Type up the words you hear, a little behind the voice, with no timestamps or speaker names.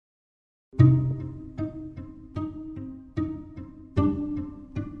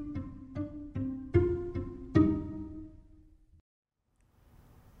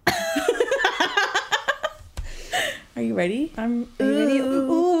ready? Are you ready?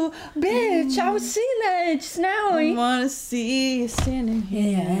 Ooh, bitch, I was seeing that just now. I want to see you standing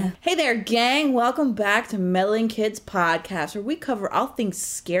here. Yeah. Hey there, gang. Welcome back to Meddling Kids Podcast, where we cover all things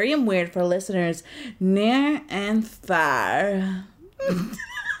scary and weird for listeners near and far.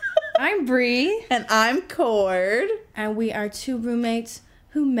 I'm Bree. And I'm Cord. And we are two roommates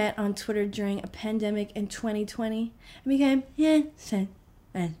who met on Twitter during a pandemic in 2020 and became,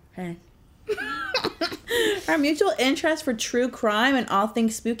 friends. Our mutual interest for true crime and all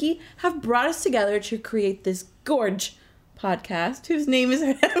things spooky have brought us together to create this gorge podcast, whose name is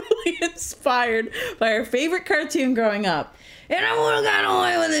heavily inspired by our favorite cartoon growing up. And I would have gotten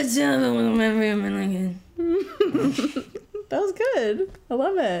away with it too. That was good. I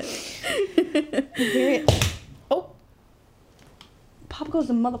love it. Oh. Pop goes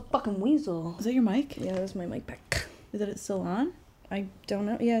the motherfucking weasel. Is that your mic? Yeah, that was my mic back. Is that it still on? I don't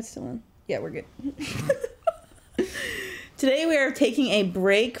know. Yeah, it's still on. Yeah, we're good. Today we are taking a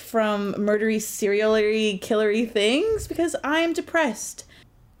break from murdery, serial-y, killery things because I am depressed.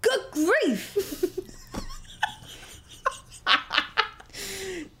 Good grief!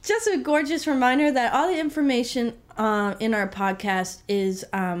 Just a gorgeous reminder that all the information in our podcast is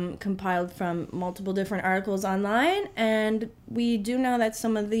compiled from multiple different articles online, and we do know that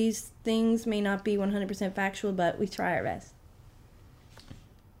some of these things may not be 100% factual, but we try our best.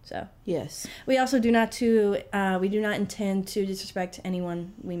 So Yes. we also do not intend to disrespect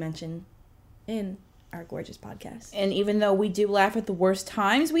anyone we mention in our gorgeous podcast. And even though we do laugh at the worst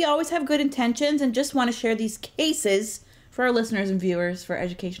times, we always have good intentions and just want to share these cases for our listeners and viewers for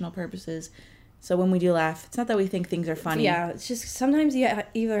educational purposes. So when we do laugh, it's not that we think things are funny. Yeah, it's just sometimes you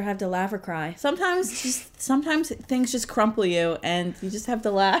either have to laugh or cry. Sometimes things just crumple you and you just have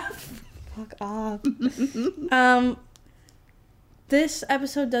to laugh. Fuck off. This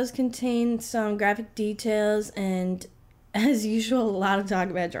episode does contain some graphic details and, as usual, a lot of talk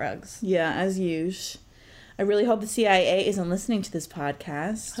about drugs. Yeah, as usual. I really hope the CIA isn't listening to this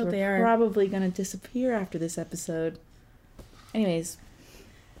podcast. Hope We're they are. probably going to disappear after this episode. Anyways,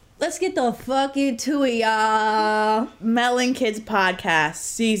 let's get the fuck into it, y'all. Meddling Kids Podcast,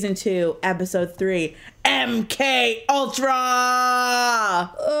 Season 2, Episode 3, MK Ultra!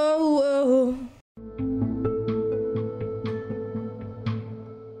 Oh.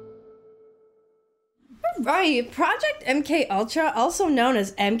 Right, Project MK Ultra, also known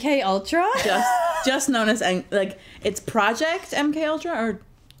as MK Ultra. Just known as, like, it's Project MK Ultra or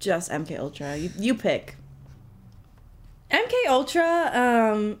just MK Ultra? You pick. MK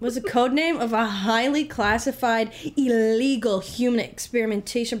Ultra was a code name of a highly classified illegal human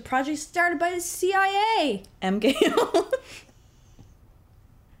experimentation project started by the CIA. MK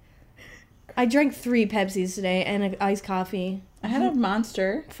I drank 3 Pepsis today and an iced coffee. I had a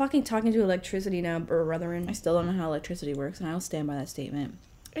Monster. Fucking talking to electricity now, brethren. I still don't know how electricity works, and I will stand by that statement.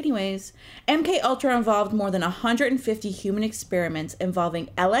 Anyways, MK Ultra involved more than 150 human experiments involving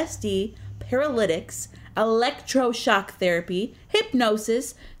LSD, paralytics, electroshock therapy,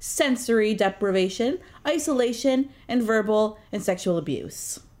 hypnosis, sensory deprivation, isolation, and verbal and sexual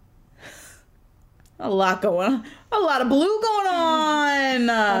abuse. A lot going on. A lot of blue going on. A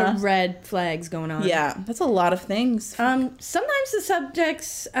lot of red flags going on. Yeah, that's a lot of things. Sometimes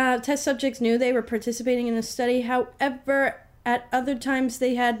the test subjects knew they were participating in the study. However, at other times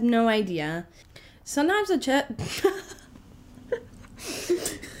they had no idea. Sometimes the chip.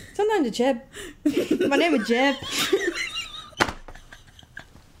 My name is Jeb.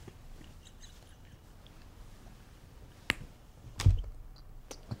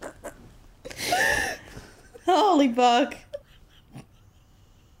 Holy fuck.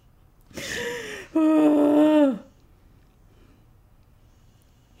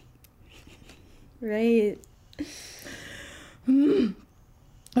 Right.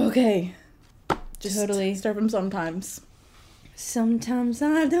 Okay. Just Totally. start from sometimes. Sometimes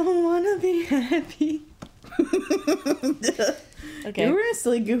I don't want to be happy. Okay. You were in a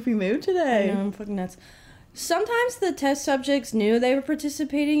silly, goofy mood today. I know, I'm fucking nuts. Sometimes the test subjects knew they were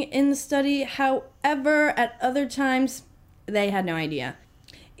participating in the study. However, at other times, they had no idea.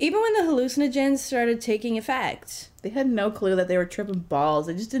 Even when the hallucinogens started taking effect. They had no clue that they were tripping balls.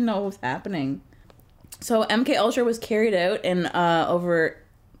 They just didn't know what was happening. So MK Ultra was carried out in over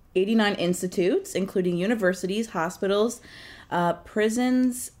 89 institutes, including universities, hospitals,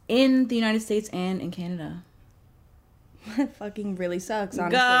 prisons in the United States and in Canada. That fucking really sucks,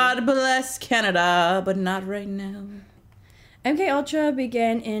 honestly. God bless Canada, but not right now. MK Ultra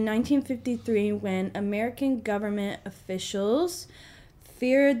began in 1953 when American government officials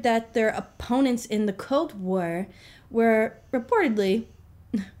feared that their opponents in the Cold War were reportedly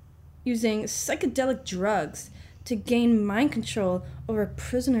using psychedelic drugs to gain mind control over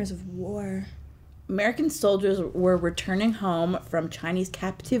prisoners of war. American soldiers were returning home from Chinese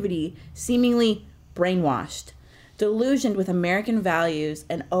captivity, seemingly brainwashed, delusioned with American values,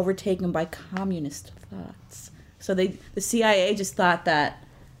 and overtaken by communist thoughts. So the CIA just thought that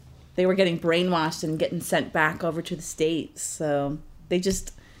they were getting brainwashed and getting sent back over to the States. So they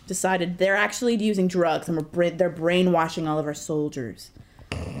just decided they're actually using drugs and they're brainwashing all of our soldiers.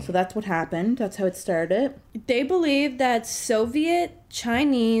 So that's what happened. That's how it started. They believed that Soviet,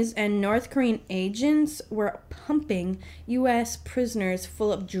 Chinese, and North Korean agents were pumping U.S. prisoners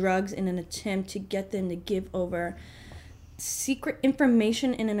full of drugs in an attempt to get them to give over secret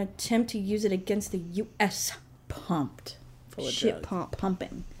information in an attempt to use it against the U.S. Pumped. Full of Shit drugs. pump.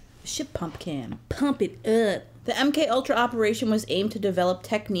 Pumping. Ship pump cam. Pump it up. The MK Ultra operation was aimed to develop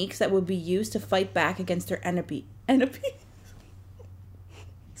techniques that would be used to fight back against their enemies.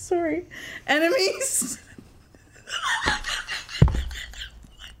 Sorry. Enemies. What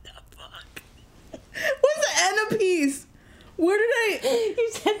the fuck? What's the enemies? Where did I... You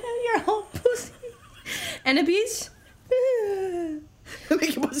said that your whole pussy. Enemies?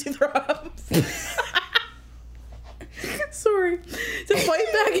 Make your pussy throw up. Sorry. To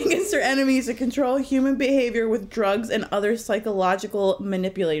fight back against their enemies and control human behavior with drugs and other psychological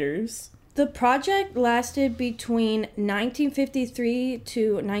manipulators. The project lasted between 1953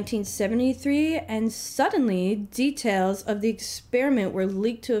 to 1973, and suddenly details of the experiment were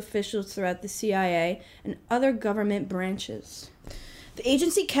leaked to officials throughout the CIA and other government branches. The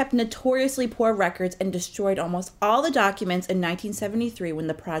agency kept notoriously poor records and destroyed almost all the documents in 1973 when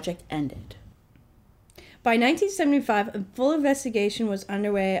the project ended. By 1975, a full investigation was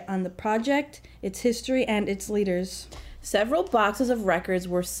underway on the project, its history, and its leaders. Several boxes of records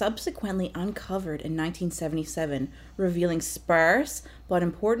were subsequently uncovered in 1977, revealing sparse but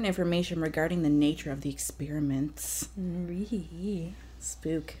important information regarding the nature of the experiments.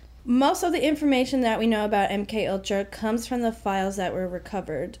 Spook. Most of the information that we know about MK Ultra comes from the files that were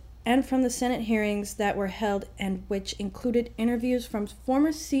recovered and from the Senate hearings that were held, and which included interviews from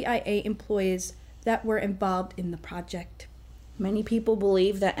former CIA employees that were involved in the project. Many people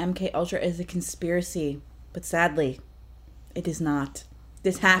believe that MK Ultra is a conspiracy, but sadly, it is not.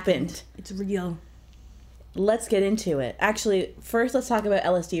 This happened. It's real. Let's get into it. Actually, first let's talk about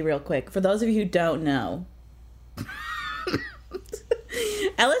LSD real quick. For those of you who don't know,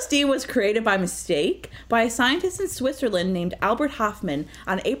 LSD was created by mistake by a scientist in Switzerland named Albert Hofmann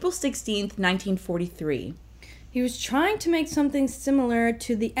on April 16th, 1943. He was trying to make something similar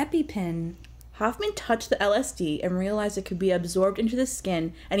to the EpiPen. Hofmann touched the LSD and realized it could be absorbed into the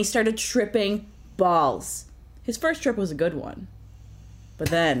skin, and he started tripping balls. His first trip was a good one. But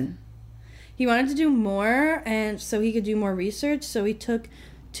then he wanted to do more, and so he could do more research, so he took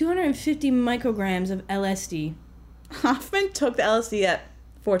 250 micrograms of LSD. Hofmann took the LSD at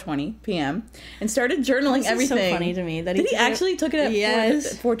 4:20 p.m. and started journaling everything. It's so funny to me that Did he actually took it at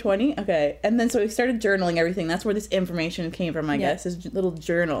yes. 4:20? Okay. And then so he started journaling everything. That's where this information came from, I guess, his little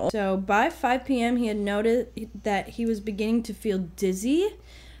journal. So by 5 p.m. he had noted that he was beginning to feel dizzy,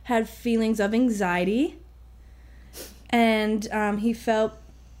 had feelings of anxiety, and he felt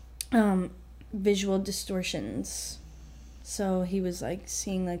visual distortions. So he was like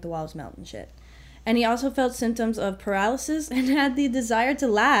seeing like the walls melt and shit. And he also felt symptoms of paralysis and had the desire to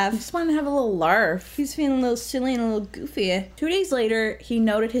laugh. He just wanted to have a little larf. He's feeling a little silly and a little goofy. 2 days later, he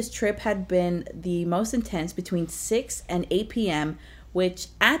noted his trip had been the most intense between 6 and 8 p.m., which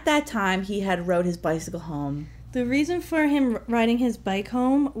at that time he had rode his bicycle home. The reason for him riding his bike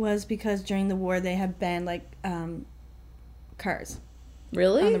home was because during the war they had banned like cars.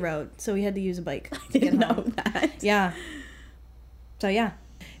 Really? On the road. So he had to use a bike. I didn't know that. Yeah. So yeah.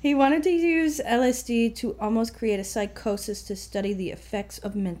 He wanted to use LSD to almost create a psychosis to study the effects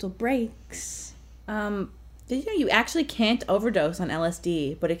of mental breaks. Did you know you actually can't overdose on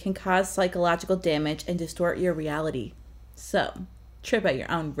LSD, but it can cause psychological damage and distort your reality. So, trip at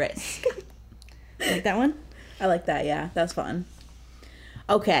your own risk. Like that one? I like that, yeah. That's fun.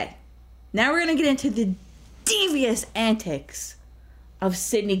 Okay. Now we're going to get into the devious antics of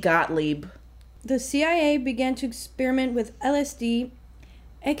Sidney Gottlieb. The CIA began to experiment with LSD,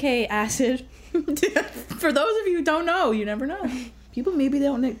 aka acid. For those of you who don't know, you never know. People maybe they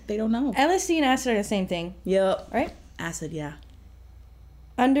don't know. LSD and acid are the same thing. Yep. Right? Acid, yeah.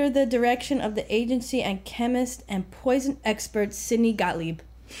 Under the direction of the agency and chemist and poison expert Sidney Gottlieb.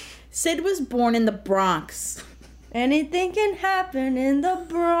 Sid was born in the Bronx. Anything can happen in the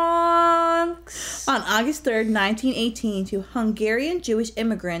Bronx. On August 3rd, 1918, to Hungarian Jewish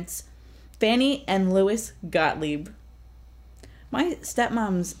immigrants Fanny and Louis Gottlieb. My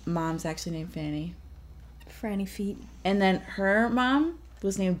stepmom's mom's actually named Fanny. Franny feet. And then her mom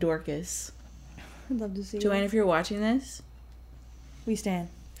was named Dorcas. I'd love to see Joanne, it. if you're watching this, We stand.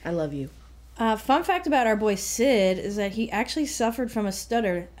 I love you. Fun fact about our boy Sid is that he actually suffered from a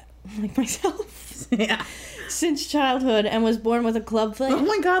stutter, like myself, Yeah. since childhood and was born with a club foot. Oh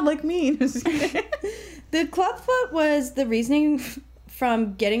my God, like me. The club foot was the reasoning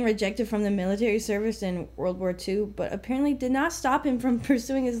from getting rejected from the military service in World War II, but apparently did not stop him from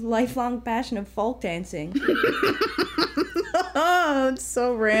pursuing his lifelong passion of folk dancing. Oh, it's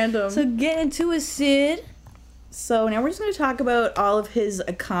so random. So get into it, Sid. So now we're just going to talk about all of his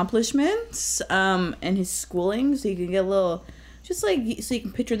accomplishments and his schooling, so you can get a little, just like, so you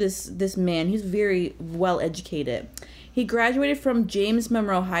can picture this man. He's very well educated. He graduated from James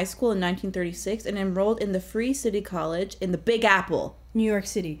Monroe High School in 1936 and enrolled in the Free City College in the Big Apple. New York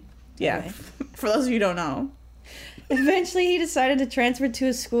City. Yeah, Okay. for those of you who don't know. Eventually, he decided to transfer to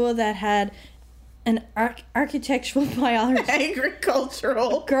a school that had an architectural biology.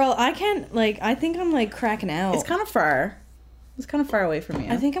 Agricultural. Girl, I can't, like, I think I'm, like, cracking out. It's kind of far. It's kind of far away from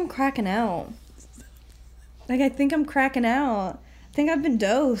you. I think I'm cracking out. Like, I think I'm cracking out. I think I've been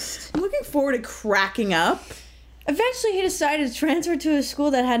dosed. I'm looking forward to cracking up. Eventually, he decided to transfer to a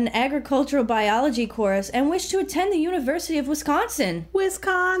school that had an agricultural biology course and wished to attend the University of Wisconsin.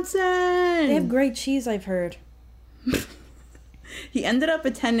 Wisconsin. They have great cheese, I've heard. He ended up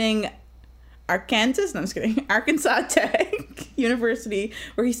attending Arkansas Tech University,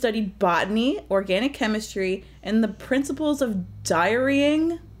 where he studied botany, organic chemistry, and the principles of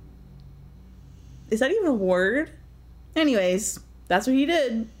dairying. Is that even a word? Anyways, that's what he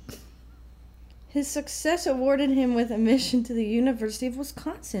did. His success awarded him with admission to the University of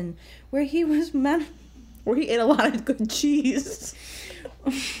Wisconsin, where he was Where he ate a lot of good cheese.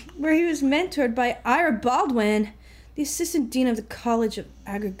 mentored by Ira Baldwin, the assistant dean of the College of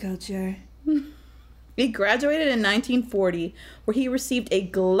Agriculture. He graduated in 1940, where he received a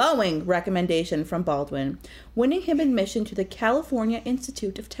glowing recommendation from Baldwin, winning him admission to the California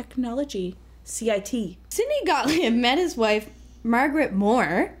Institute of Technology, CIT. Sidney Gottlieb met his wife, Margaret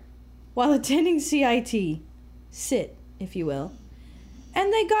Moore, while attending CIT. Sit, if you will.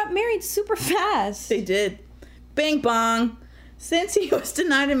 And they got married super fast. They did. Bing bong. Since he was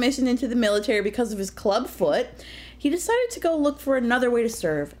denied admission into the military because of his club foot, he decided to go look for another way to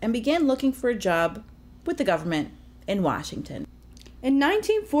serve and began looking for a job with the government in Washington. In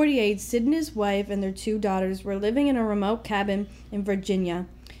 1948, Sid and his wife and their 2 daughters were living in a remote cabin in Virginia.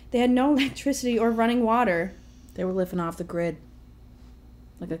 They had no electricity or running water. They were living off the grid.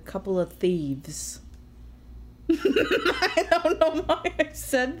 Like a couple of thieves. I don't know why I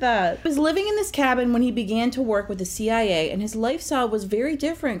said that. He was living in this cabin when he began to work with the CIA, and his lifestyle was very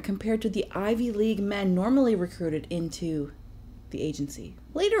different compared to the Ivy League men normally recruited into the agency.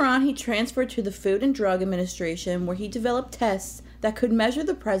 Later on, he transferred to the Food and Drug Administration, where he developed tests that could measure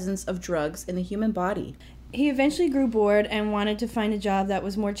the presence of drugs in the human body. He eventually grew bored and wanted to find a job that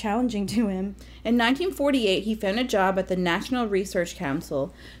was more challenging to him. In 1948, he found a job at the National Research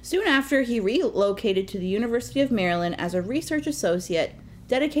Council. Soon after, he relocated to the University of Maryland as a research associate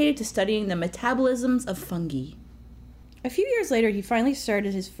dedicated to studying the metabolisms of fungi. A few years later, he finally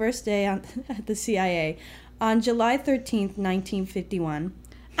started his first day at the CIA on July 13th, 1951.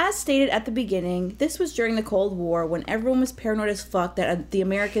 As stated at the beginning, this was during the Cold War when everyone was paranoid as fuck that the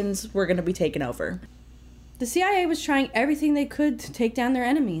Americans were going to be taken over. The CIA was trying everything they could to take down their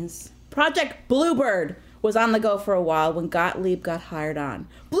enemies. Project Bluebird was on the go for a while when Gottlieb got hired on.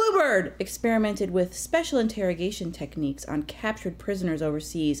 Bluebird experimented with special interrogation techniques on captured prisoners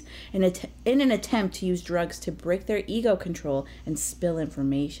overseas in an attempt to use drugs to break their ego control and spill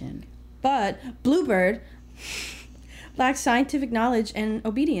information. But Bluebird lacked scientific knowledge and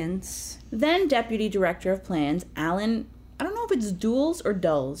obedience. Then Deputy Director of Plans, Alan, I don't know if it's Dulles or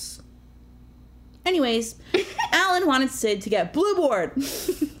Dulles. Anyways, Alan wanted Sid to get Blueboard.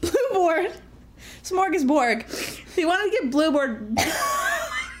 Blueboard? Smorgasbord. He wanted to get Blueboard.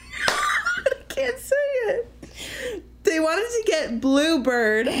 I can't say it. They wanted to get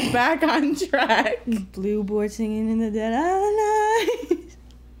Bluebird back on track. Blueboard singing in the dead of night.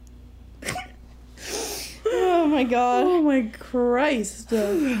 Oh my god. Oh my Christ.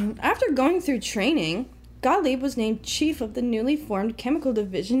 After going through training, Gottlieb was named chief of the newly formed Chemical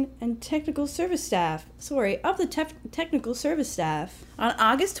Division and Technical Service Staff. Of the Technical Service Staff. On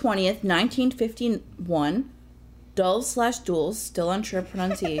August 20th, 1951, Dulles, still unsure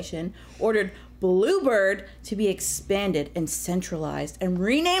pronunciation, ordered Bluebird to be expanded and centralized and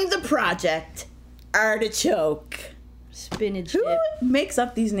renamed the project Artichoke. Spinach Who dip. makes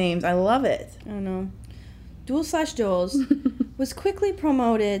up these names? I love it. I don't know. Dulles was quickly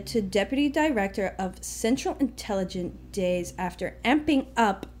promoted to Deputy Director of Central Intelligence days after amping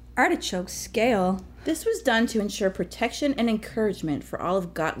up Artichoke's scale. This was done to ensure protection and encouragement for all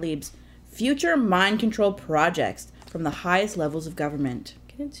of Gottlieb's future mind control projects from the highest levels of government.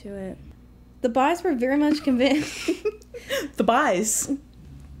 Get into it. The Buys were very much convinced. The Buys.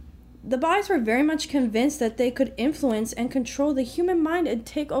 The Buys were very much convinced that they could influence and control the human mind and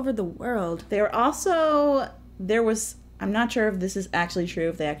take over the world. They were also, I'm not sure if this is actually true,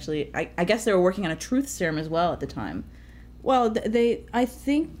 if they actually, I guess they were working on a truth serum as well at the time. Well, I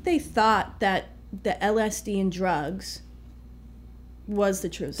think they thought that the LSD and drugs was the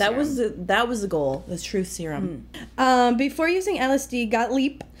truth serum. That was the goal, the truth serum. Before using LSD,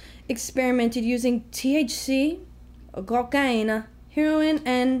 Gottlieb experimented using THC, cocaine, heroin,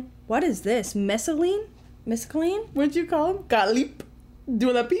 and what is this? Mescaline? What'd you call him? Gottlieb?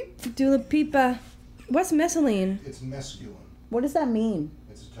 Dulapipa. What's mescaline? It's mescaline. What does that mean?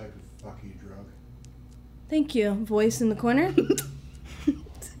 It's a type of fucky drug. Thank you. Voice in the corner.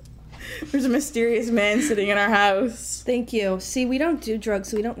 There's a mysterious man sitting in our house. Thank you. See, we don't do drugs,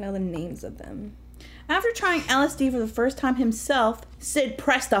 so we don't know the names of them. After trying LSD for the first time himself, Sid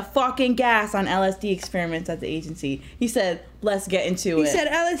pressed the fucking gas on LSD experiments at the agency. He said, let's get into it. He said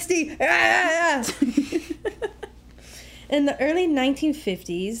LSD. In the early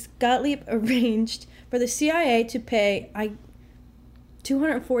 1950s, Gottlieb arranged for the CIA to pay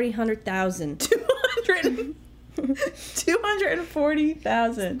 $240,000.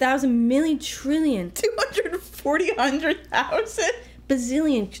 240,000. Thousand million trillion. 240,000.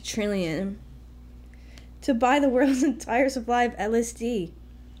 Bazillion trillion. To buy the world's entire supply of LSD.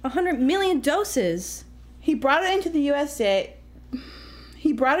 100 million doses. He brought it into the USA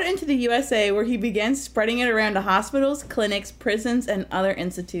where he began spreading it around to hospitals, clinics, prisons, and other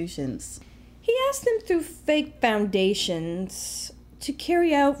institutions. He asked them through fake foundations to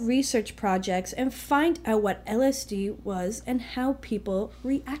carry out research projects and find out what LSD was and how people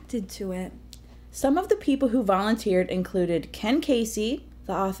reacted to it. Some of the people who volunteered included Ken Casey,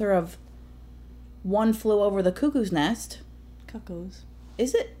 the author of One Flew Over the Cuckoo's Nest. Cuckoos.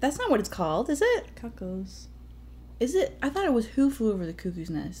 Is it? That's not what it's called, is it? Cuckoos. Is it? I thought it was Who Flew Over the Cuckoo's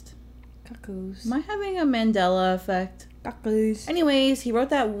Nest. Cuckoos. Am I having a Mandela effect? Cuckoos. Anyways, he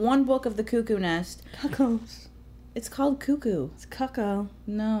wrote that one book of the Cuckoo Nest. Cuckoos. It's called Cuckoo. It's cuckoo.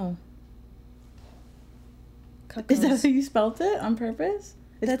 No. Cuckoos. Is that how you spelt it on purpose?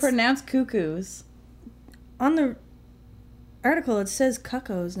 It's pronounced cuckoos. On the article, it says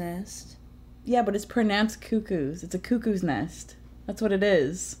cuckoo's nest. Yeah, but it's pronounced cuckoos. It's a cuckoo's nest. That's what it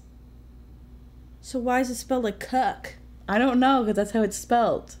is. So why is it spelled like cuck? I don't know, because that's how it's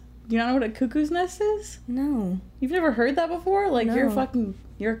spelled. Do you not know what a cuckoo's nest is? No. You've never heard that before? Like, No. you're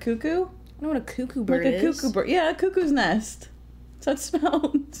a cuckoo? I know what a cuckoo bird is. Like a cuckoo bird. Yeah, a cuckoo's nest. That's how it's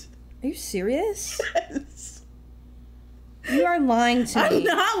spelled. Are you serious? Yes. You are lying to me. I'm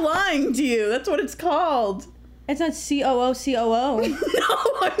not lying to you. That's what it's called. It's not COO. No,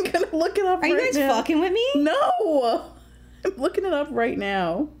 I'm gonna look it up Are you guys fucking with me? No! I'm looking it up right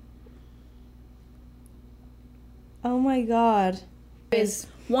now. Oh my god. Is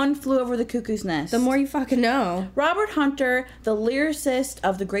One Flew Over the Cuckoo's Nest. The more you fucking know. Robert Hunter, the lyricist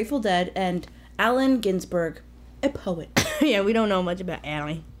of the Grateful Dead, and Allen Ginsberg, a poet. Yeah, we don't know much about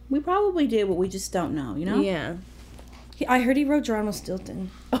Allie. We probably do, but we just don't know, you know? Yeah. I heard he wrote Geronimo Stilton.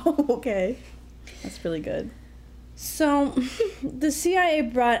 Oh, okay. That's really good. So, the CIA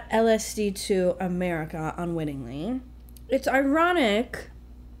brought LSD to America unwittingly. It's ironic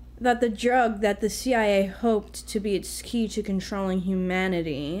that the drug that the CIA hoped to be its key to controlling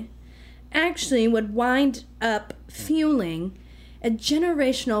humanity actually would wind up fueling a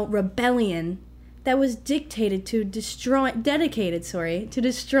generational rebellion that was dedicated to destroying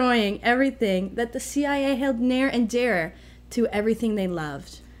everything that the CIA held near and dear to everything they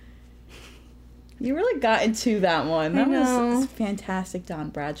loved. You really got into that one. That I know. was fantastic, Don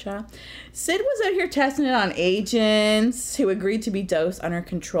Bradshaw. Sid was out here testing it on agents who agreed to be dosed under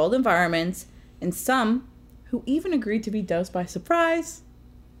controlled environments, and some who even agreed to be dosed by surprise.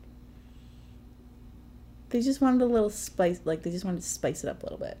 They just wanted a little spice, like they just wanted to spice it up a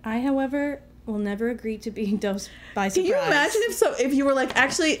little bit. I, however, will never agree to being dosed by surprise. Can you imagine if you were like,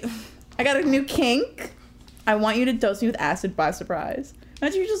 actually, I got a new kink. I want you to dose me with acid by surprise.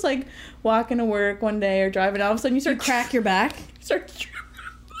 Imagine you're just like walking to work one day or driving, all of a sudden you start crack your back. And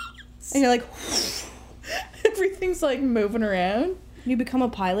you're like, everything's like moving around. You become a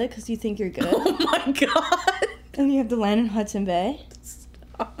pilot because you think you're good. Oh my god. And you have to land in Hudson Bay.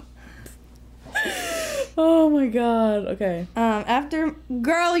 Stop. Oh my god. Okay. After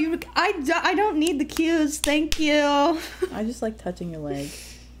girl, I don't need the cues. Thank you. I just like touching your leg.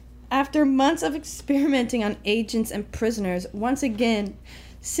 After months of experimenting on agents and prisoners, once again,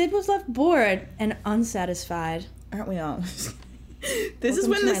 Sid was left bored and unsatisfied. Aren't we all?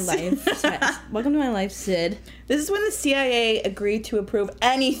 Welcome to my life, Sid. This is when the CIA agreed to approve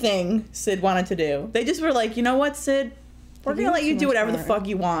anything Sid wanted to do. They just were like, you know what, Sid? We're gonna let you do whatever the fuck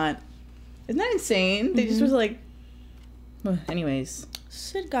you want. Isn't that insane? They just was like... Anyways.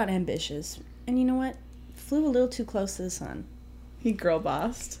 Sid got ambitious. And you know what? Flew a little too close to the sun. He girl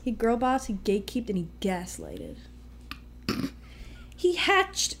bossed. He girl bossed, he gatekeeped, and he gaslighted. He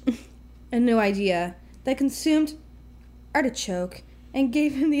hatched a new idea that consumed Artichoke and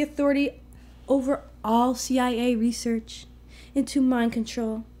gave him the authority over all CIA research into mind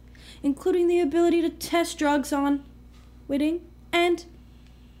control, including the ability to test drugs on witting and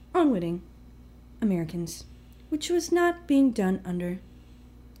unwitting Americans, which was not being done under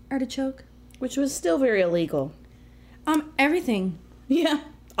Artichoke. Which was still very illegal. Everything. Yeah.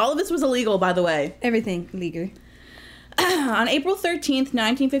 All of this was illegal, by the way. Everything legal. On April 13th,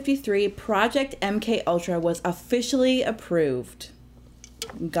 1953, Project MK Ultra was officially approved.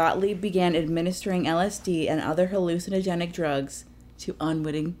 Gottlieb began administering LSD and other hallucinogenic drugs to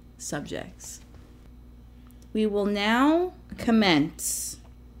unwitting subjects. We will now commence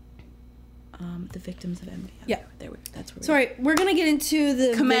the victims of MK. Yeah. That's where. Sorry, we're gonna get into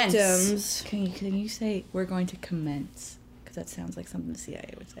the Commence. victims. Can you say we're going to commence? Because that sounds like something the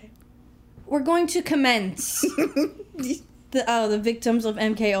CIA would say. We're going to commence the victims of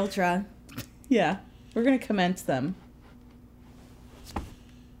MK Ultra. Yeah, we're gonna commence them.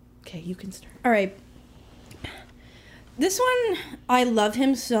 Okay, you can start. All right. This one, I love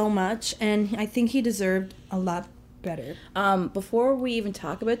him so much, and I think he deserved a lot better. Before we even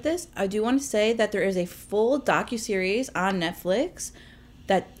talk about this, I do want to say that there is a full docuseries on Netflix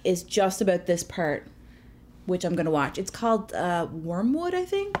that is just about this part, which I'm gonna watch. It's called Wormwood, I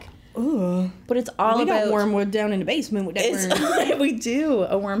think. Ooh. But it's all we about got wormwood down in the basement with that worm. We do.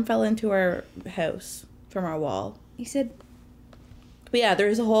 A worm fell into our house from our wall. He said, but yeah,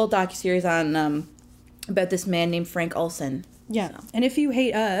 there's a whole docuseries on about this man named Frank Olson. yeah. So. And if you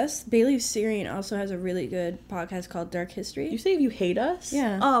hate us, Bailey Syrian also has a really good podcast called Dark History. You say if you hate us?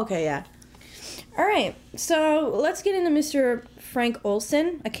 Yeah. Oh, okay, yeah. All right. So let's get into Mr. Frank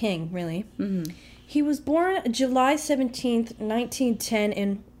Olson, a king, really. Mm-hmm. He was born July 17th, 1910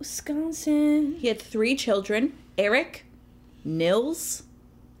 in Wisconsin. He had 3 children: Eric, Nils.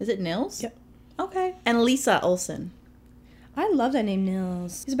 Is it Nils? Yep. Okay. And Lisa Olson. I love that name,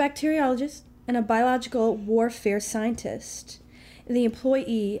 Nils. He's a bacteriologist and a biological warfare scientist, the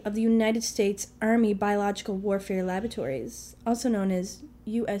employee of the United States Army Biological Warfare Laboratories, also known as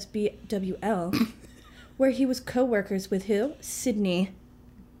USBWL, where he was co-workers with who? Sidney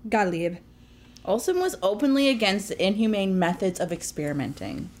Gottlieb. Olson was openly against the inhumane methods of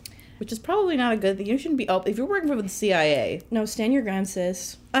experimenting, which is probably not a good thing. You shouldn't be open. If you're working for the CIA. No, stand your ground,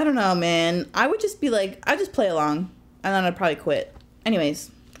 sis. I don't know, man. I would just be like, I'd just play along, and then I'd probably quit.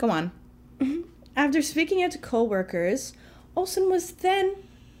 Anyways, go on. After speaking out to co-workers, Olson was then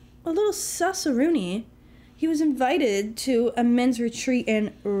a little sus-a-rooney. He was invited to a men's retreat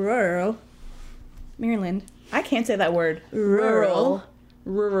in rural Maryland. I can't say that word. Rural.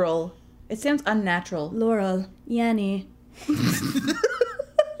 Rural. It sounds unnatural. Laurel. Yanni. Do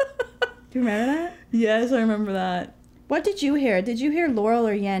you remember that? Yes, I remember that. What did you hear? Did you hear Laurel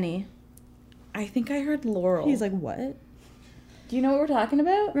or Yanni? I think I heard Laurel. He's like, what? Do you know what we're talking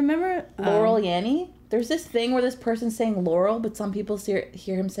about? Remember? Laurel Yanni? There's this thing where this person's saying Laurel, but some people hear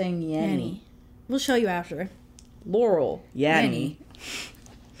him saying Yanni. We'll show you after. Laurel. Yanni.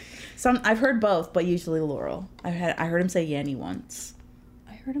 I've heard both, but usually Laurel. I heard him say Yanni once.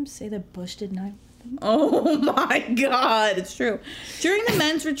 I heard him say that Bush did not. Oh my god, it's true. During the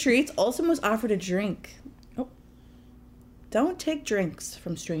men's retreats, Olson was offered a drink. Oh. Don't take drinks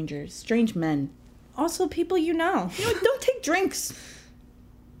from strangers. Strange men. Also, people you know. You know what? Don't take drinks.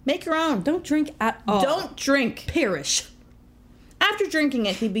 Make your own. Don't drink at all. Don't drink. Perish. After drinking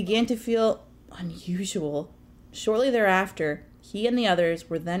it, he began to feel unusual. Shortly thereafter, he and the others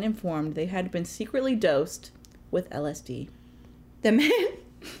were then informed they had been secretly dosed with LSD. The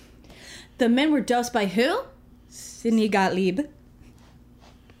men were dosed by who? Sidney Gottlieb.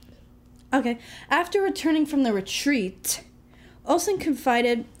 Okay. After returning from the retreat, Olson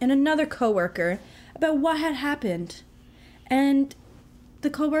confided in another coworker about what had happened, and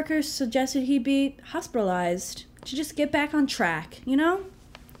the coworker suggested he be hospitalized to just get back on track, you know?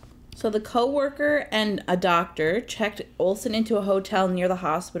 So the co-worker and a doctor checked Olsen into a hotel near the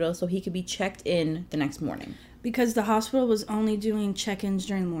hospital so he could be checked in the next morning. Because the hospital was only doing check-ins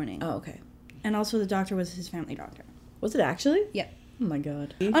during the morning. Oh, okay. And also the doctor was his family doctor. Was it actually? Yeah. Oh my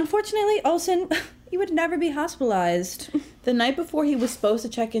god. Unfortunately, Olsen, he would never be hospitalized. The night before he was supposed to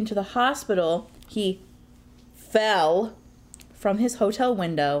check into the hospital, he fell from his hotel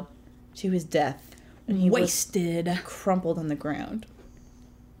window to his death. And he Wasted. was crumpled on the ground.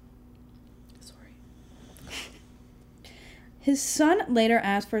 Sorry. His son later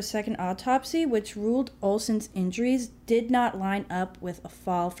asked for a second autopsy, which ruled Olsen's injuries did not line up with a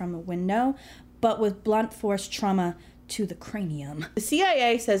fall from a window, but with blunt force trauma to the cranium. The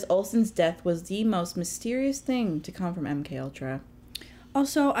CIA says Olsen's death was the most mysterious thing to come from MKUltra.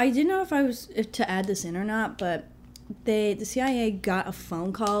 Also, I didn't know if to add this in or not, but the CIA got a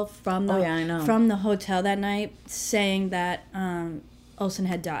phone call from the hotel that night saying that Olsen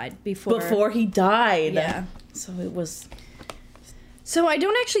had died before he died. Yeah. So it was. So I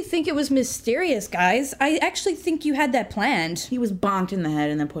don't actually think it was mysterious, guys. I actually think you had that planned. He was bonked in the head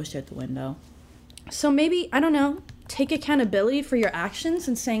and then pushed out the window. So maybe, I don't know, take accountability for your actions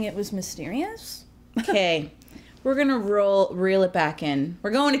and saying it was mysterious? Okay. We're going to reel it back in.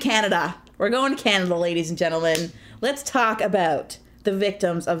 We're going to Canada. We're going to Canada, ladies and gentlemen. Let's talk about the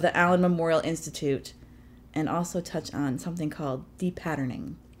victims of the Allen Memorial Institute and also touch on something called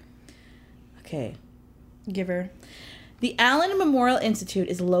depatterning. Okay. Give her. The Allen Memorial Institute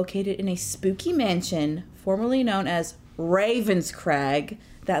is located in a spooky mansion formerly known as Ravenscrag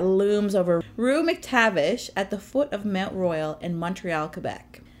that looms over Rue McTavish at the foot of Mount Royal in Montreal,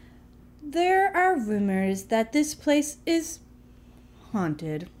 Quebec. There are rumors that this place is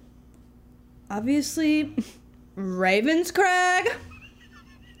haunted. Obviously, Ravenscrag.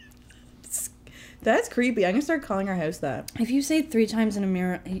 That's creepy. I'm going to start calling our house that. If you say it 3 times in a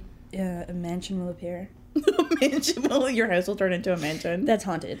mirror, a mansion will appear. Mansion will, your house will turn into a mansion. That's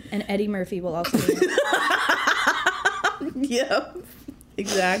haunted. And Eddie Murphy will also be Yep.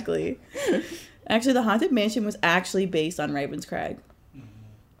 Exactly. Actually, the Haunted Mansion was actually based on Ravenscrag.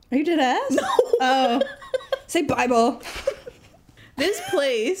 Are you dead ass? No. Oh. Say Bible. This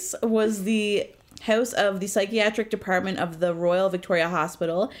place was the house of the psychiatric department of the Royal Victoria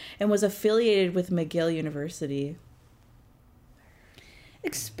Hospital and was affiliated with McGill University.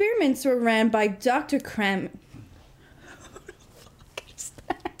 Experiments were ran by Dr. Dr.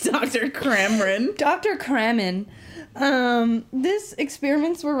 Cameron. Dr. Cramen. These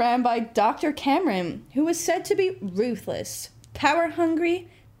experiments were ran by Dr. Cameron, who was said to be ruthless, power-hungry,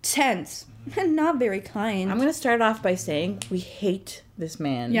 tense, and not very kind. I'm going to start off by saying we hate this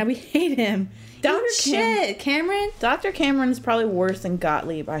man. Yeah, we hate him. Dr. Cameron? Dr. Cameron is probably worse than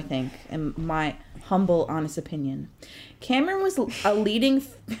Gottlieb, I think, in my humble, honest opinion. Cameron was a leading...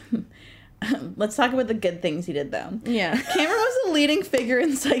 Let's talk about the good things he did, though. Yeah. Cameron was a leading figure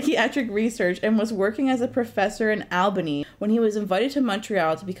in psychiatric research and was working as a professor in Albany when he was invited to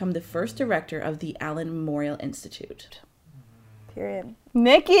Montreal to become the first director of the Allen Memorial Institute. Period.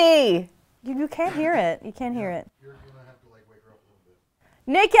 Nikki! You can't hear it. You can't hear it. You're gonna have to like wake her up a little bit.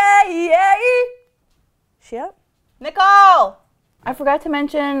 Nikki! Yay! She up? Nicole! I forgot to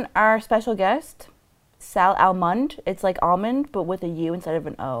mention our special guest, Sal Almond. It's like almond, but with a U instead of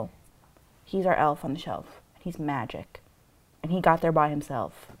an O. He's our elf on the shelf. He's magic. And he got there by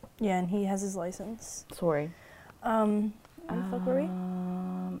himself. Yeah, and he has his license. Sorry. Where the fuck were we?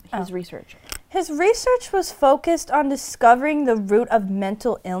 His research. His research was focused on discovering the root of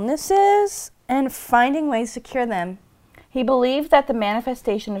mental illnesses and finding ways to cure them. He believed that the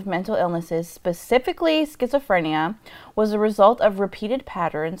manifestation of mental illnesses, specifically schizophrenia, was a result of repeated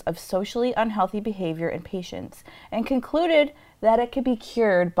patterns of socially unhealthy behavior in patients, and concluded that it could be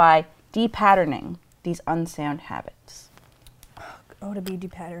cured by depatterning these unsound habits. Oh, to be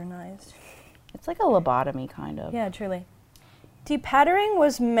depatternized. It's like a lobotomy, kind of. Yeah, truly. Depattering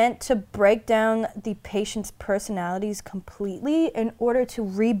was meant to break down the patient's personalities completely in order to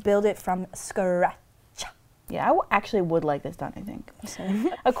rebuild it from scratch. Yeah, I actually would like this done, I think.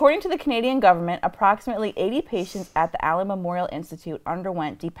 According to the Canadian government, approximately 80 patients at the Allen Memorial Institute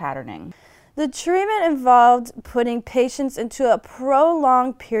underwent depatterning. The treatment involved putting patients into a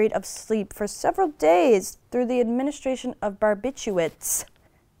prolonged period of sleep for several days through the administration of barbiturates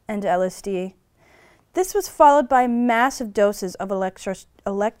and LSD. This was followed by massive doses of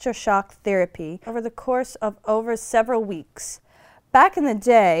electroshock therapy over the course of over several weeks. Back in the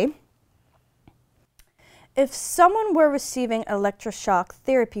day, if someone were receiving electroshock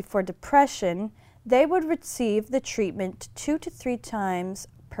therapy for depression, they would receive the treatment 2 to 3 times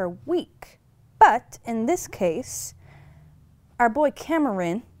per week. But in this case, our boy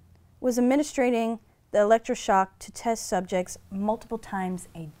Cameron was administering the electroshock to test subjects multiple times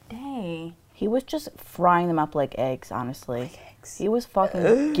a day. He was just frying them up like eggs, honestly. Like eggs. He was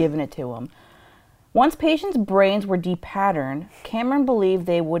fucking giving it to them. Once patients' brains were depatterned, Cameron believed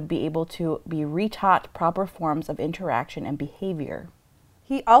they would be able to be retaught proper forms of interaction and behavior.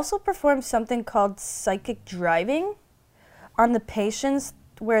 He also performed something called psychic driving on the patients,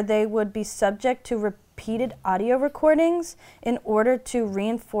 where they would be subject to repeated audio recordings in order to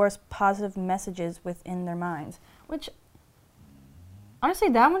reinforce positive messages within their minds. Which, honestly,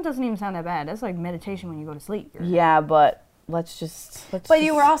 that one doesn't even sound that bad. That's like meditation when you go to sleep. Yeah, but let's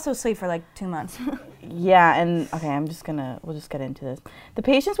you were also asleep for like 2 months. Yeah, and okay, we'll just get into this. The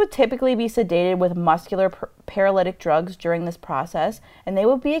patients would typically be sedated with muscular paralytic drugs during this process, and they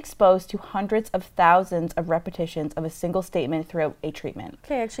would be exposed to hundreds of thousands of repetitions of a single statement throughout a treatment.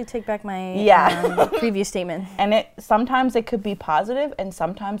 Okay, I actually take back my previous statement. And sometimes it could be positive, and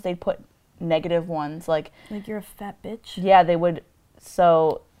sometimes they'd put negative ones, like you're a fat bitch? Yeah, they would.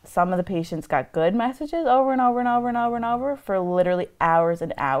 So some of the patients got good messages over and over and over and over and over for literally hours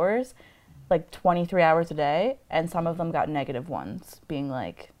and hours, like 23 hours a day, and some of them got negative ones, being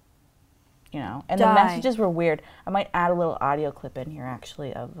like, and Die. the messages were weird. I might add a little audio clip in here,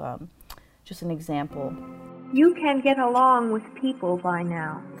 actually, of just an example. You can get along with people by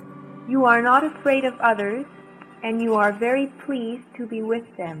now. You are not afraid of others, and you are very pleased to be with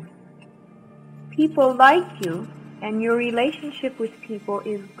them. People like you, and your relationship with people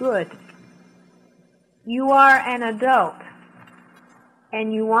is good. You are an adult,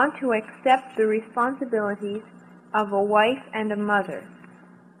 and you want to accept the responsibilities of a wife and a mother.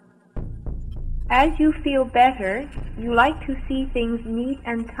 As you feel better, you like to see things neat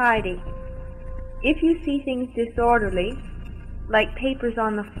and tidy. If you see things disorderly, like papers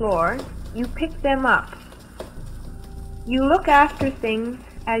on the floor, you pick them up. You look after things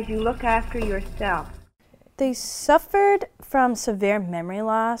as you look after yourself. They suffered from severe memory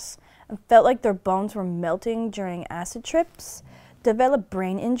loss and felt like their bones were melting during acid trips, developed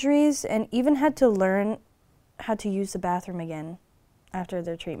brain injuries, and even had to learn how to use the bathroom again after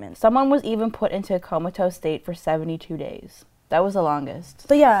their treatment. Someone was even put into a comatose state for 72 days. That was the longest.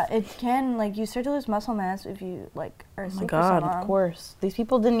 But yeah, it can, you start to lose muscle mass if you, are asleep for so long. Of course. These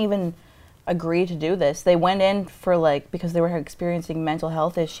people didn't even agree to do this. They went in for, because they were experiencing mental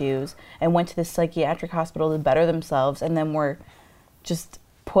health issues and went to this psychiatric hospital to better themselves, and then were just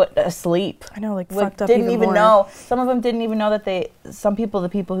put asleep. I know, fucked up didn't even more. know. Some of them didn't even know that the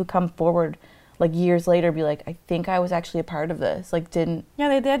people who come forward, years later, be like, I think I was actually a part of this. Didn't.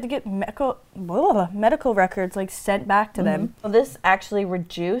 Yeah, they had to get medical records, sent back to them. Well, this actually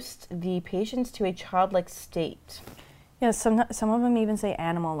reduced the patients to a childlike state. Yeah, some of them even say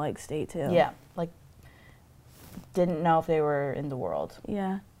animal-like state, too. Yeah, didn't know if they were in the world.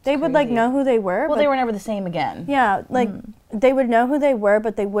 Yeah. They would, know who they were. Well, they were never the same again. Yeah, they would know who they were,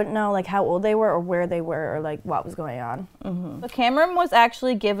 but they wouldn't know, how old they were or where they were or, what was going on. Mm-hmm. So Cameron was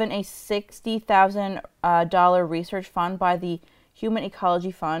actually given a $60,000 research fund by the Human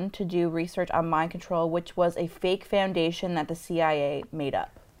Ecology Fund to do research on mind control, which was a fake foundation that the CIA made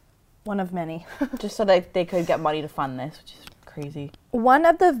up. One of many. Just so that they could get money to fund this, which is crazy. One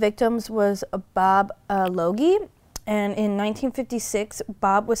of the victims was Bob Logie, and in 1956,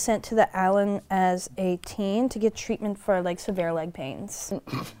 Bob was sent to the Allen as a teen to get treatment for severe leg pains.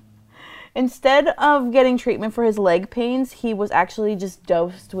 Instead of getting treatment for his leg pains, he was actually just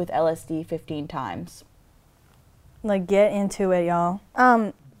dosed with LSD 15 times. Get into it, y'all.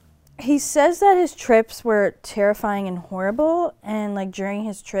 He says that his trips were terrifying and horrible, and during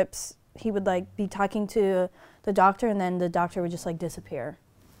his trips, he would be talking to the doctor, and then the doctor would just disappear,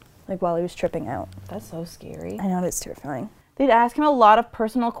 while he was tripping out. That's so scary. I know, that's terrifying. They'd ask him a lot of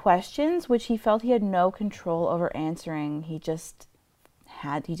personal questions, which he felt he had no control over answering. He just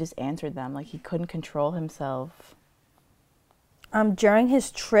answered them, he couldn't control himself. During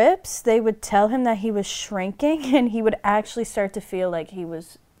his trips, they would tell him that he was shrinking, and he would actually start to feel like he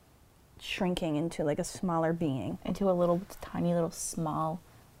was shrinking into a smaller being. Into a little tiny little small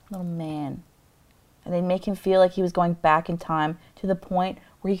little man. And they'd make him feel like he was going back in time to the point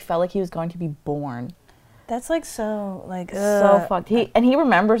where he felt like he was going to be born. That's so so fucked. He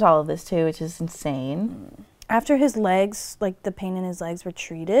remembers all of this too, which is insane. After his legs, the pain in his legs were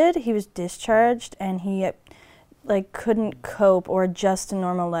treated, he was discharged, and he couldn't cope or adjust to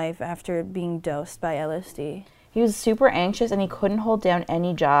normal life after being dosed by LSD. He was super anxious, and he couldn't hold down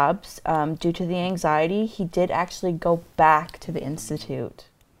any jobs due to the anxiety. He did actually go back to the institute.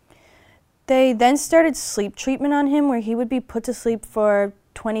 They then started sleep treatment on him, where he would be put to sleep for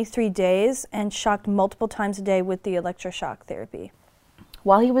 23 days and shocked multiple times a day with the electroshock therapy.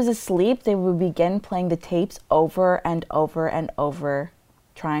 While he was asleep, they would begin playing the tapes over and over and over,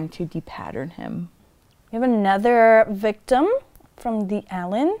 trying to depattern him. We have another victim from the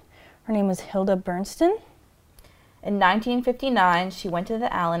Allen. Her name was Hilda Bernstein. In 1959, she went to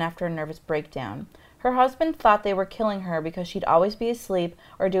the Allen after a nervous breakdown. Her husband thought they were killing her because she'd always be asleep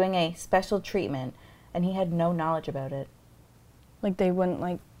or doing a special treatment, and he had no knowledge about it. Like they wouldn't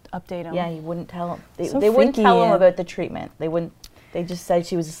like update him. Yeah, he wouldn't tell him. So They wouldn't freaky. tell him about the treatment. They just said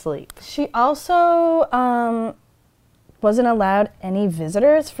she was asleep. She also wasn't allowed any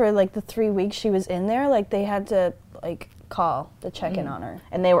visitors for like the 3 weeks she was in there. Like they had to like call to check in on her.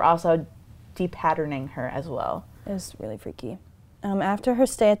 And they were also depatterning her as well. It was really freaky. After her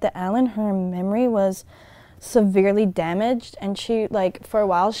stay at the Allen, her memory was severely damaged, and she, like, for a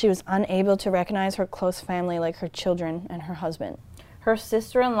while, she was unable to recognize her close family, like her children and her husband. Her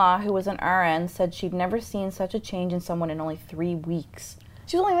sister-in-law, who was an RN, said she'd never seen such a change in someone in only 3 weeks.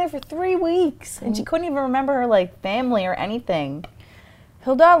 She was only there for 3 weeks, and she couldn't even remember her, like, family or anything.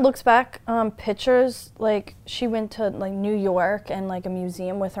 Hilda looks back on pictures, like, she went to, like, New York and, like, a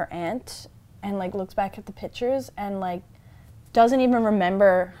museum with her aunt, and, like, looks back at the pictures and, like, doesn't even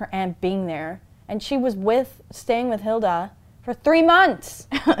remember her aunt being there. And she was staying with Hilda for 3 months.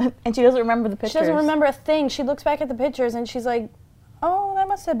 And she doesn't remember the pictures. She doesn't remember a thing. She looks back at the pictures and she's like, oh, that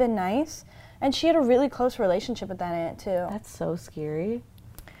must have been nice. And she had a really close relationship with that aunt, too. That's so scary.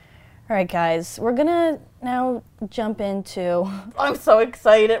 All right, guys, we're going to now jump into I'm so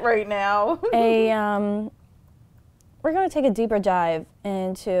excited right now. we're going to take a deeper dive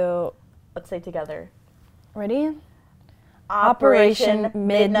into, Let's say together. ready? Operation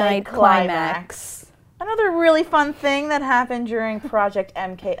Midnight Climax. Another really fun thing that happened during Project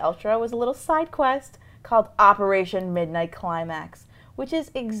MK Ultra was a little side quest called Operation Midnight Climax, which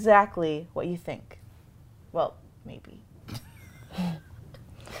is exactly what you think. Well, maybe.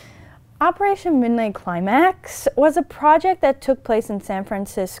 Operation Midnight Climax was a project that took place in San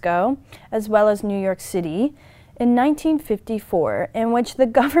Francisco as well as New York City in 1954, in which the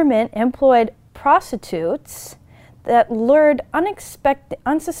government employed prostitutes that lured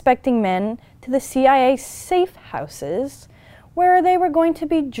unsuspecting men to the CIA safe houses where they were going to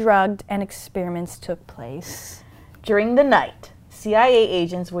be drugged and experiments took place. During the night, CIA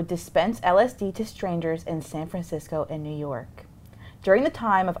agents would dispense LSD to strangers in San Francisco and New York. During the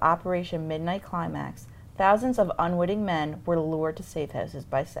time of Operation Midnight Climax, thousands of unwitting men were lured to safe houses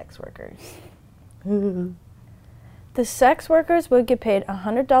by sex workers. The sex workers would get paid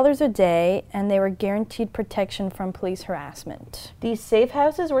 $100 a day, and they were guaranteed protection from police harassment. These safe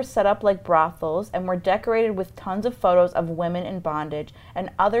houses were set up like brothels and were decorated with tons of photos of women in bondage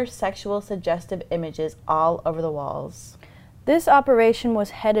and other sexual suggestive images all over the walls. This operation was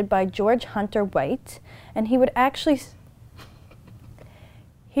headed by George Hunter White, and he would actually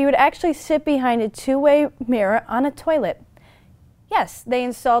sit behind a two-way mirror on a toilet. Yes, they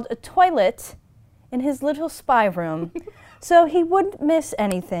installed a toilet in his little spy room, so he wouldn't miss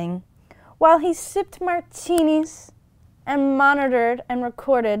anything, while he sipped martinis and monitored and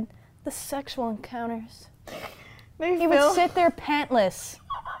recorded the sexual encounters. He would sit there pantless,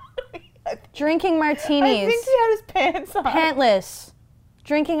 drinking martinis. I think he had his pants on. Pantless,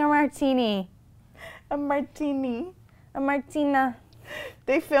 drinking a martini. A martini. A martina.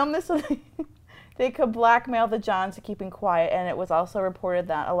 They filmed this so they could blackmail the Johns to keeping quiet, and it was also reported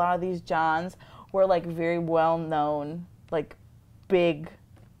that a lot of these Johns were like very well known, like big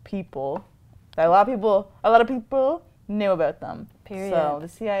people. That a lot of people knew about them. Period. So the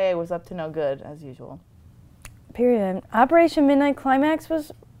CIA was up to no good as usual. Period. Operation Midnight Climax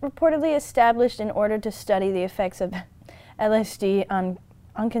was reportedly established in order to study the effects of LSD on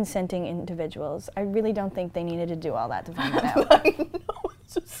unconsenting individuals. I really don't think they needed to do all that to find that out. I know,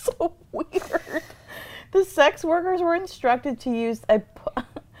 it's just so weird. The sex workers were instructed to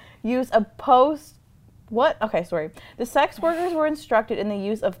The sex workers were instructed in the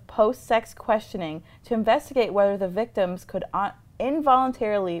use of post-sex questioning to investigate whether the victims could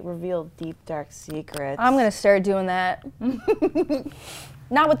involuntarily reveal deep, dark secrets. I'm going to start doing that.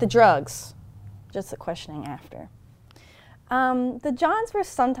 Not with the drugs, just the questioning after. The Johns were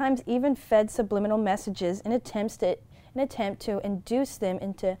sometimes even fed subliminal messages in an attempt to induce them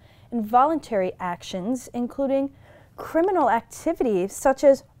into involuntary actions, including criminal activities such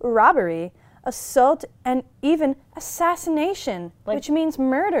as robbery, assault, and even assassination, which means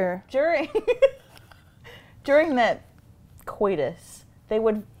murder. During that coitus,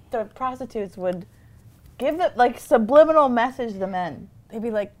 the prostitutes would give it like subliminal message to the men. They'd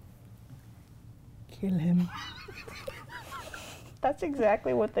be like, kill him. That's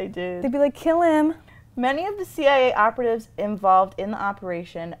exactly what they did. They'd be like, kill him. Many of the CIA operatives involved in the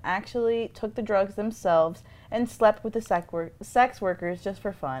operation actually took the drugs themselves and slept with the sex workers just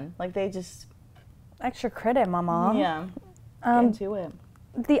for fun. Like, they just... Extra credit, mama. Yeah. Get into it.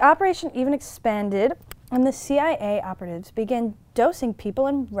 The operation even expanded, and the CIA operatives began dosing people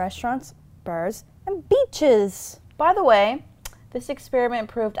in restaurants, bars, and beaches. By the way, this experiment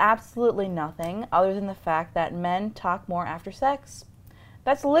proved absolutely nothing other than the fact that men talk more after sex.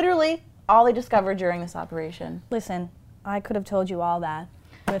 That's literally all they discovered during this operation. Listen, I could have told you all that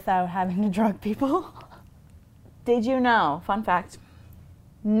without having to drug people. Did you know, fun fact,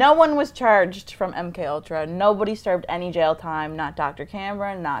 no one was charged from MK Ultra. Nobody served any jail time, not Dr.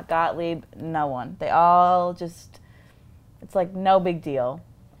 Cameron, not Gottlieb, no one. They all just, it's like no big deal.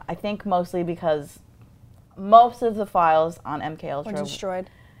 I think mostly because most of the files on MK Ultra Were destroyed.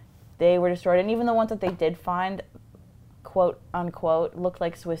 They were destroyed, and even the ones that they did find, quote unquote, looked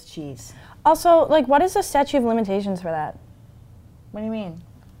like Swiss cheese. Also, like, what is the statute of limitations for that? What do you mean?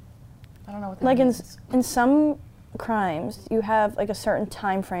 I don't know what that Like, means. in some crimes, you have, like, a certain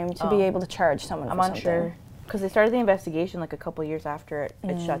time frame to be able to charge someone for I'm something. unsure. Because they started the investigation like a couple years after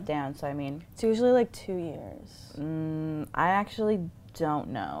it shut down, so I mean... It's usually, like, 2 years. I actually don't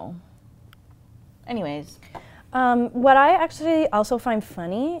know. Anyways. What I actually also find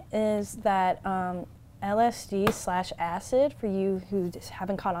funny is that LSD/acid, for you who just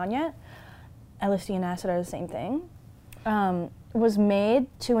haven't caught on yet, LSD and acid are the same thing, was made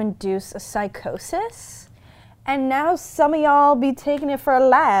to induce a psychosis. And now some of y'all be taking it for a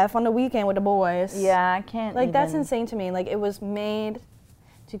laugh on the weekend with the boys. Yeah, I can't Like, that's even- insane to me. Like, it was made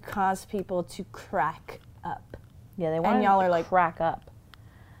to cause people to crack up. Yeah, they wanted y'all to are like- crack up.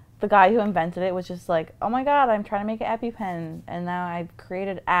 The guy who invented it was just like, oh my god, I'm trying to make an EpiPen, and now I've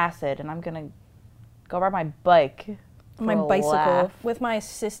created acid, and I'm gonna go ride my bike. for My a bicycle laugh. with my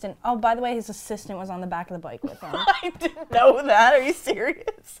assistant. Oh, by the way, his assistant was on the back of the bike with him. I didn't know that. Are you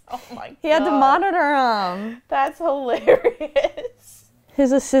serious? Oh my god. He had to monitor him. That's hilarious.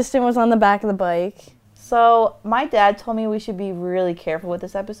 His assistant was on the back of the bike. So, my dad told me we should be really careful with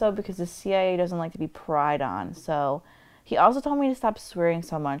this episode because the CIA doesn't like to be pried on. So, he also told me to stop swearing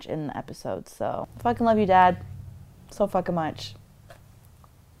so much in the episode. So, fucking love you, Dad. So fucking much.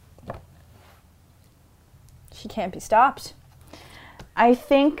 She can't be stopped. I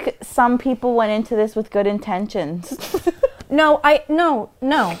think some people went into this with good intentions. No. I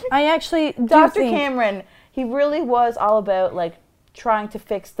actually do Dr. think, Cameron, he really was all about, like, trying to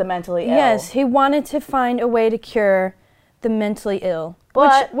fix the mentally ill. yes, he wanted to find a way to cure the mentally ill.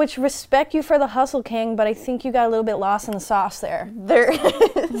 But- which respect you for the hustle, King, but I think you got a little bit lost in the sauce there. There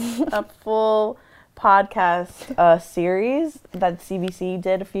is a full podcast series that CBC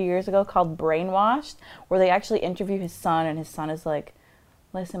did a few years ago called Brainwashed, where they actually interview his son, and his son is like,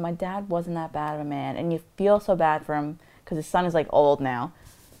 listen, my dad wasn't that bad of a man, and you feel so bad for him because his son is like old now,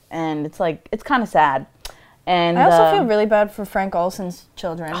 and it's like, it's kind of sad. And I also feel really bad for Frank Olsen's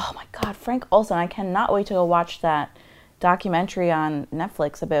children. oh my god, Frank Olsen, I cannot wait to go watch that documentary on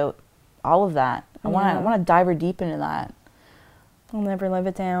Netflix about all of that. I want to dive deep into that. I'll never live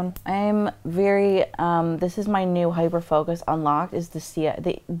it down. I'm very, this is my new hyper-focus unlocked, is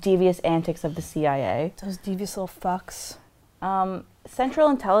the devious antics of the CIA. Those devious little fucks. Central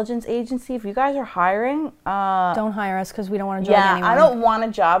Intelligence Agency, if you guys are hiring, Don't hire us because we don't want to drug yeah, anyone. I don't want a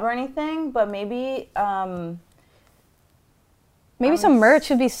job or anything, but maybe, Maybe some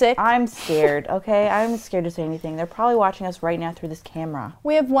merch would be sick. I'm scared, okay? I'm scared to say anything. They're probably watching us right now through this camera.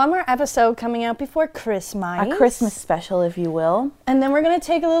 We have one more episode coming out before Christmas. A Christmas special, if you will. And then we're going to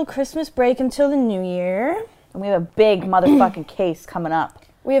take a little Christmas break until the new year. And we have a big motherfucking case coming up.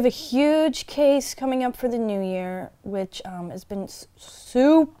 We have a huge case coming up for the new year, which has been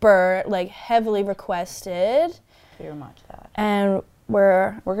super, like, heavily requested. Very much that. And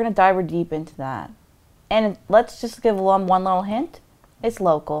we're We're going to dive deep into that. And let's just give one little hint. It's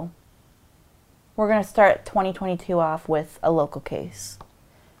local. We're going to start 2022 off with a local case.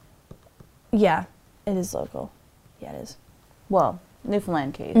 yeah, it is local. Yeah, it is. Well,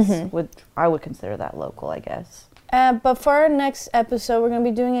 Newfoundland case. I would consider that local, I guess. But for our next episode, we're going to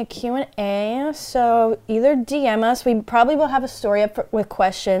be doing a Q&A. So either DM us. We probably will have a story up with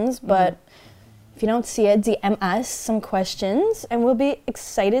questions, but if you don't see it, DM us some questions, and we'll be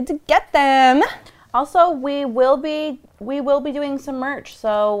excited to get them. Also, we will be doing some merch,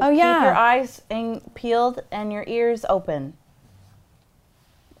 so keep your eyes peeled and your ears open.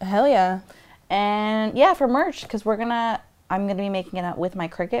 Hell yeah. And yeah, for merch, because we're gonna I'm going to be making it with my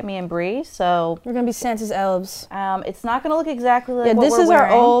Cricut, me and Bree. So We're going to be Santa's elves. it's not going to look exactly like Yeah, what this we're is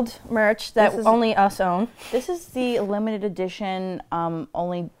wearing. our old merch that This is- only us own. This is the limited edition,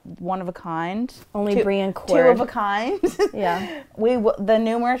 only one of a kind. Only Bree and Two Cord. of a kind. Yeah. The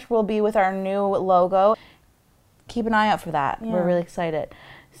new merch will be with our new logo. Keep an eye out for that. We're Yeah. really excited.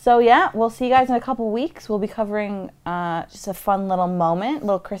 So yeah, we'll see you guys in a couple weeks. We'll be covering just a fun little moment,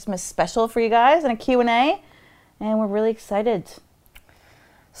 little Christmas special for you guys, and a Q&A, and we're really excited.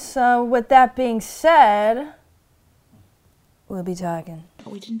 So with that being said, we'll be talking.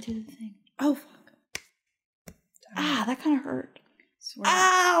 Oh, we didn't do the thing. Oh, fuck. That kind of hurt.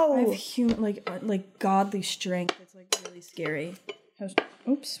 Ow! I have human like godly strength. It's like really scary.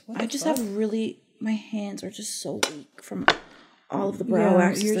 Oops. What I the just fuck? have really, my hands are just so weak from all of the brow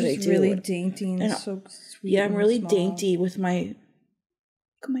waxes you're that I just do. really dainty and And, so sweet. Yeah, I'm and really small. dainty with my,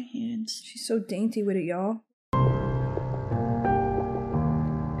 look at my hands. She's so dainty with it, y'all.